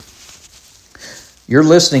You're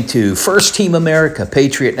listening to First Team America,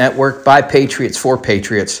 Patriot Network, by Patriots for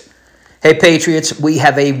Patriots. Hey, Patriots, we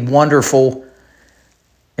have a wonderful,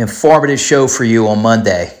 informative show for you on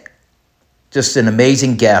Monday. Just an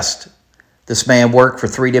amazing guest. This man worked for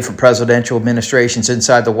 3 different presidential administrations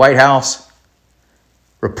inside the White House,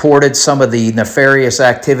 reported some of the nefarious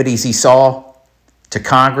activities he saw to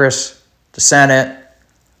Congress, to Senate.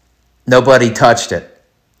 Nobody touched it.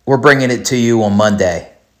 We're bringing it to you on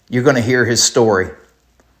Monday. You're going to hear his story.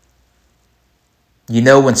 You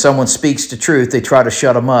know, when someone speaks the truth, they try to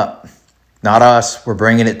shut them up. Not us. We're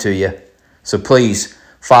bringing it to you. So please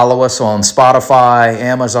follow us on Spotify,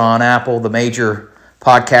 Amazon, Apple, the major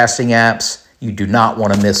podcasting apps. You do not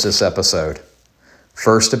want to miss this episode.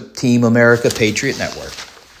 First Team America Patriot Network.